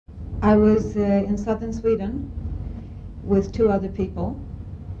I was in southern Sweden with 2 other people,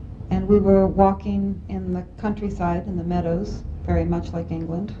 and we were walking in the countryside, in the meadows, very much like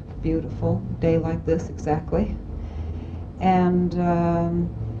England. Beautiful day like this, exactly. And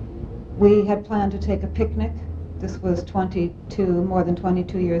we had planned to take a picnic. This was more than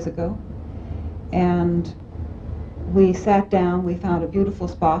 22 years ago. And we sat down, we found a beautiful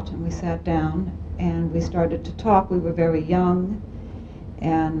spot, and we sat down, and we started to talk. We were very young,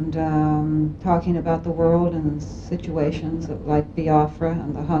 and talking about the world and situations like Biafra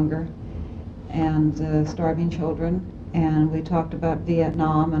and the hunger and starving children. And we talked about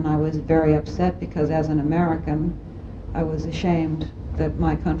Vietnam, and I was very upset because as an American, I was ashamed that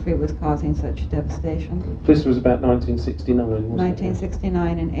my country was causing such devastation. This was about 1969, wasn't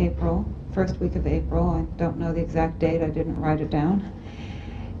 1969 in April, first week of April. I don't know the exact date, I didn't write it down.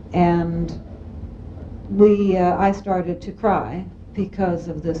 And I started to cry because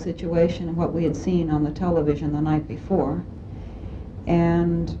of the situation and what we had seen on the television the night before.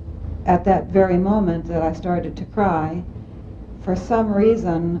 And at that very moment that I started to cry, for some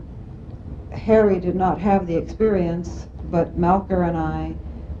reason, Harry did not have the experience, but Melker and I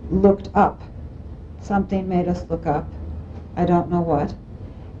looked up. Something made us look up. I don't know what.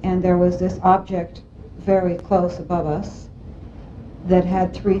 And there was this object very close above us that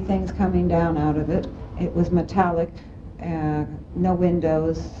had 3 things coming down out of it. It was metallic, no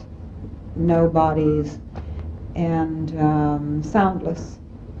windows, no bodies, and soundless,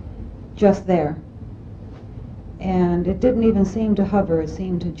 just there. And it didn't even seem to hover, it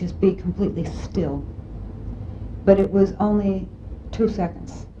seemed to just be completely still. But it was only 2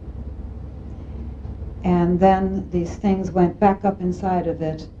 seconds. And then these things went back up inside of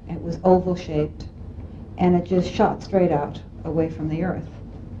it. It was oval shaped, and it just shot straight out away from the earth.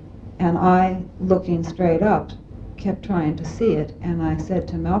 And I, looking straight up, kept trying to see it, and I said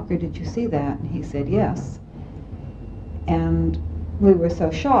to Melker, "Did you see that?" And he said, "Yes." And we were so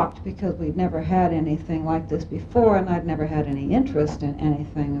shocked because we'd never had anything like this before, and I'd never had any interest in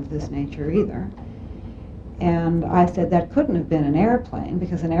anything of this nature either. And I said that couldn't have been an airplane,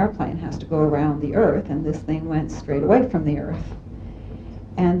 because an airplane has to go around the earth, and this thing went straight away from the earth.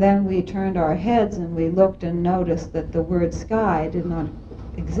 And then we turned our heads and we looked and noticed that the word sky did not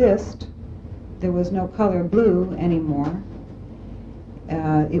exist. There was no color blue anymore.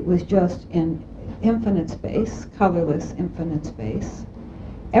 It was just in infinite space, colorless infinite space.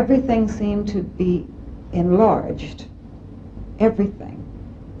 Everything seemed to be enlarged. Everything.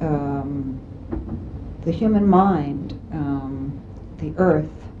 The human mind, the earth,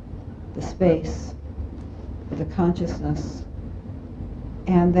 the space, the consciousness.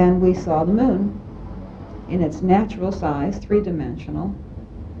 And then we saw the moon in its natural size, 3-dimensional,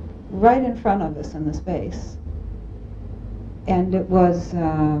 right in front of us in the space. And it was,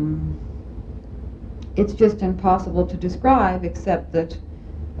 it's just impossible to describe, except that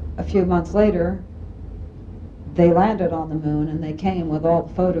a few months later, they landed on the moon and they came with all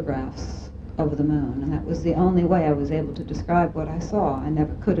the photographs of the moon, and that was the only way I was able to describe what I saw. I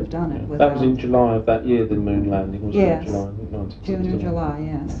never could have done it without... That was in July of that year, the moon landing, wasn't yes. it? July 1969. June or July,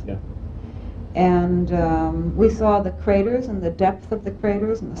 yes. Yeah. And we saw the craters and the depth of the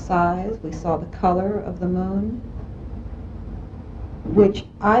craters and the size. We saw the color of the moon, which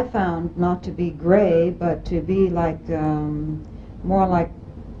I found not to be gray, but to be like, more like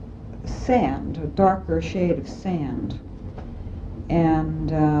sand, a darker shade of sand.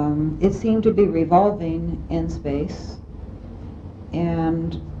 And it seemed to be revolving in space.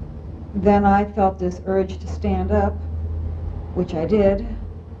 And then I felt this urge to stand up, which I did,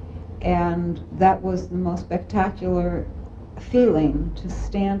 and that was the most spectacular feeling, to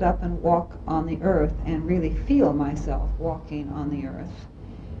stand up and walk on the earth and really feel myself walking on the earth.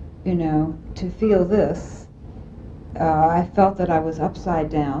 You know, to feel this, I felt that I was upside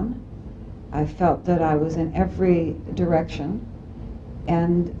down. I felt that I was in every direction.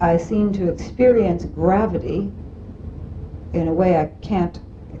 And I seemed to experience gravity in a way I can't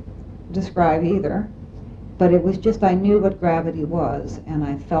describe either. But it was just, I knew what gravity was, and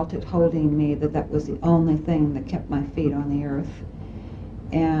I felt it holding me, that was the only thing that kept my feet on the earth.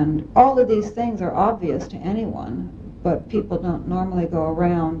 And all of these things are obvious to anyone, but people don't normally go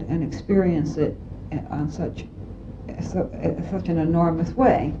around and experience it on such an enormous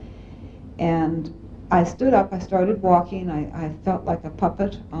way. And I stood up, I started walking, I felt like a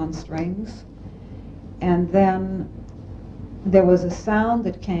puppet on strings. And then there was a sound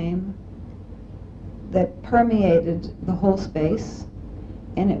that came that permeated the whole space.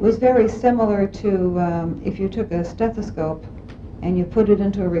 And it was very similar to if you took a stethoscope and you put it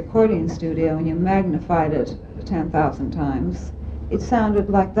into a recording studio and you magnified it 10,000 times, it sounded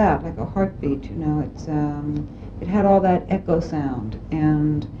like that, like a heartbeat, you know. It had all that echo sound,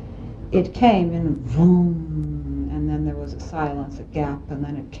 and it came in vroom, and then there was a silence, a gap, and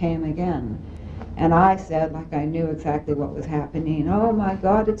then it came again. And I said, like I knew exactly what was happening, oh my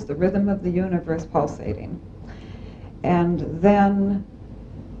God, it's the rhythm of the universe pulsating. And then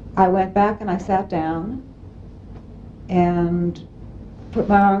I went back and I sat down and put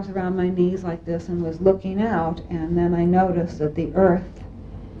my arms around my knees like this and was looking out, and then I noticed that the earth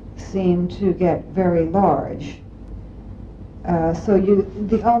seemed to get very large.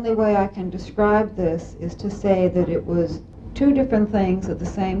 The only way I can describe this is to say that it was two different things at the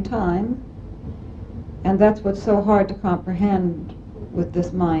same time, and that's what's so hard to comprehend with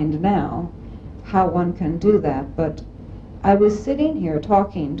this mind now, how one can do that. But I was sitting here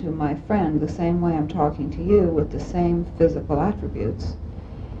talking to my friend the same way I'm talking to you, with the same physical attributes,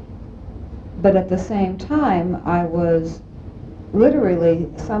 but at the same time I was literally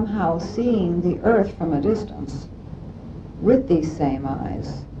somehow seeing the earth from a distance with these same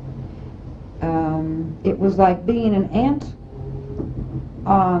eyes. It was like being an ant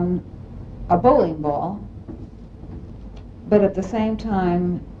on a bowling ball, but at the same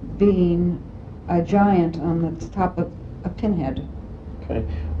time being a giant on the top of a pinhead. Okay.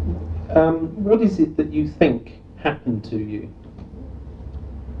 What is it that you think happened to you?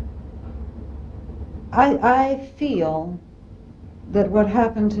 I feel that what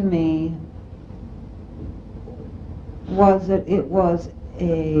happened to me was that it was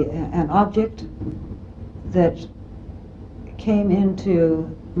an object that came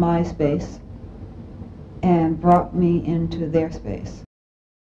into my space and brought me into their space.